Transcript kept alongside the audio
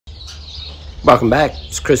Welcome back,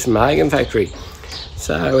 it's Chris from HAGON Factory.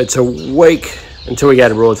 So it's a week until we go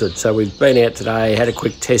to Broadford. So we've been out today, had a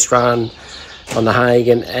quick test run on the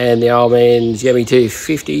HAGON and the old man's Yummy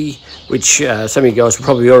 250, which some of you guys have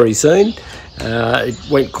probably already seen.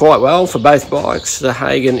 It went quite well for both bikes. The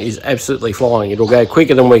HAGON is absolutely flying. It'll go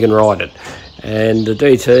quicker than we can ride it. And the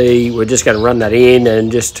DT, we're just going to run that in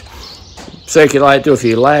and just circulate, do a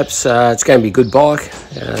few laps. It's going to be a good bike.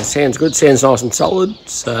 Sounds good, sounds nice and solid.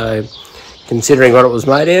 So considering what it was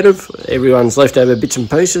made out of, everyone's left over bits and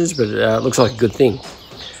pieces, but it looks like a good thing.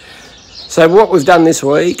 So what we've done this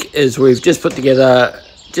week is we've just put together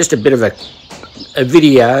just a bit of a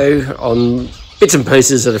video on bits and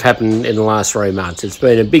pieces that have happened in the last 3 months. It's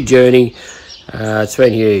been a big journey. It's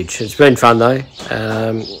been huge. It's been fun though.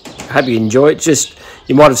 Hope you enjoy it. Just,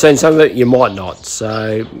 you might have seen some of it, you might not.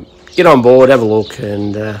 So get on board, have a look,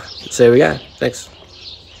 and see how we go. Thanks.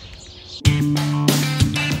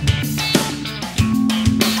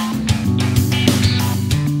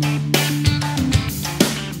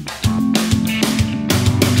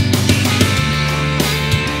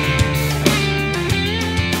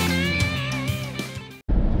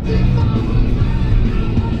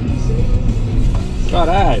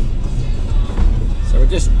 Righto. So we're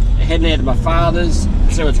just heading out to my father's,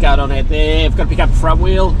 see what's going on out there. I've got to pick up a front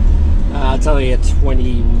wheel. It's only a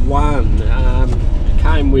 21. It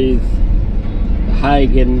came with the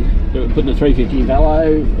HAGON, we're putting a 350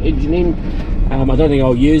 Velo engine in. I don't think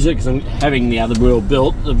I'll use it because I'm having the other wheel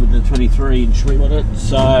built with the 23-inch rim on it.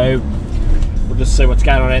 So we'll just see what's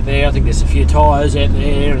going on out there. I think there's a few tyres out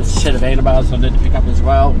there and a set of handlebars I need to pick up as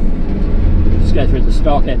well. Just go through the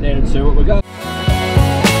stock out there and see what we got.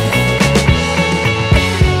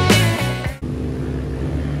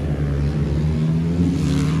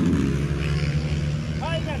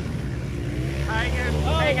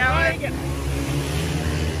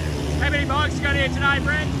 How many bikes you got here today,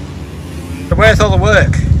 Brent? Worth all the work.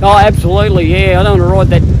 Oh, absolutely, yeah. I don't want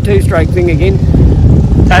to ride that two-stroke thing again.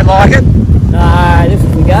 Don't like it? No, this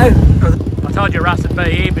is the go. I told you Russ would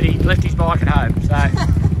be here, but he left his bike at home. So,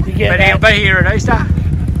 but he'll be here at Easter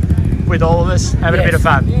with all of us, having a bit of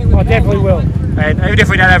fun. I definitely will. And even if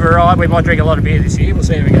we don't have a ride, we might drink a lot of beer this year. We'll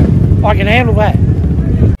see how we go. I can handle that.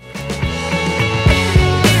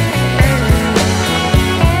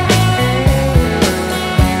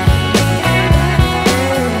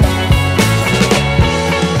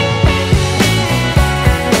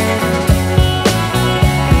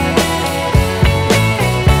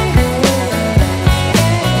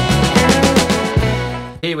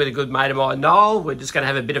 Here with a good mate of mine, Noel. We're just going to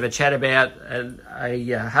have a bit of a chat about a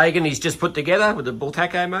HAGON he's just put together with a bull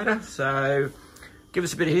taco motor. So give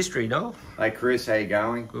us a bit of history, Noel. Hey Chris, how you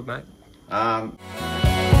going? Good, mate.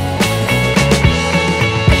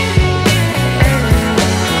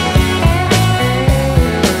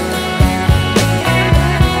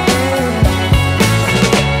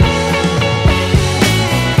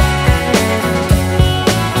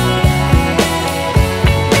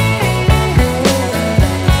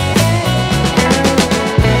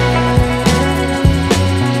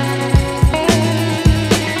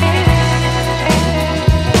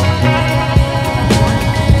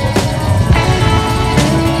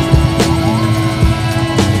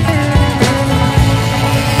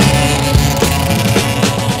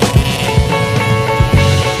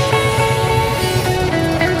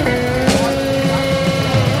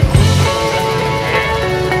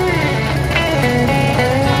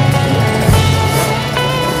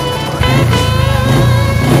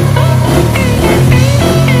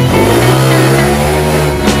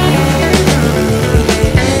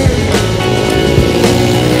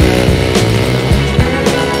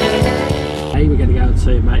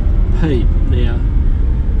 See mate Pete. Now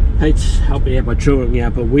Pete's helped me out by drawing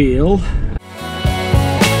up a wheel.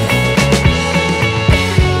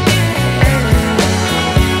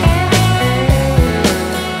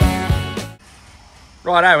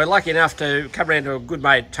 Righto, we're lucky enough to come round to a good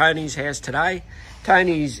mate Tony's house today.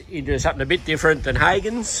 Tony's into something a bit different than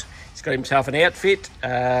HAGON's. He's got himself an outfit,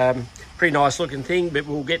 pretty nice looking thing, but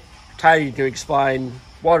we'll get Tony to explain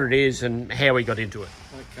what it is and how we got into it.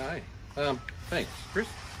 Okay. Thanks, Chris.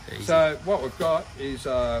 Easy. So what we've got is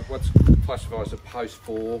what's classified as a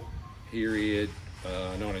post-war period,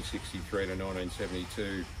 1963 to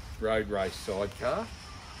 1972 road race sidecar.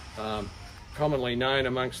 Commonly known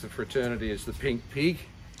amongst the fraternity as the Pink Pig,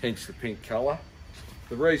 hence the pink colour.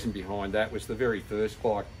 The reason behind that was the very first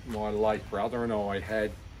bike my late brother and I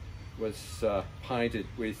had was painted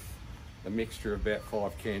with a mixture of about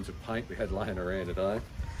 5 cans of paint we had laying around at home,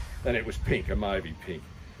 and it was pink, a Moby pink.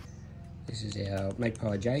 This is our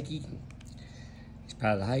Magpie Jakey. He's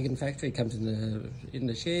part of the HAGON factory. He comes in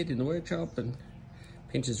the shed, in the workshop, and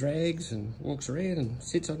pinches rags and walks around and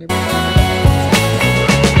sits on everything.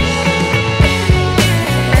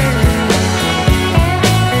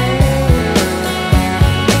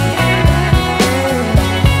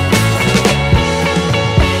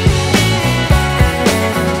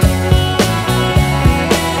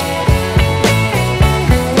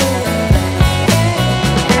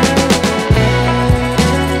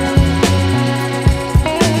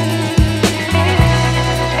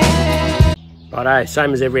 Righto,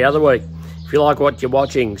 same as every other week. If you like what you're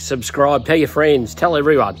watching, subscribe, tell your friends, tell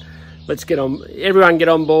everyone. Let's get on, everyone get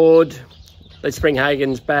on board. Let's bring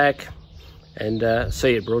HAGONs back, and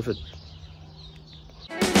see you at Broadford.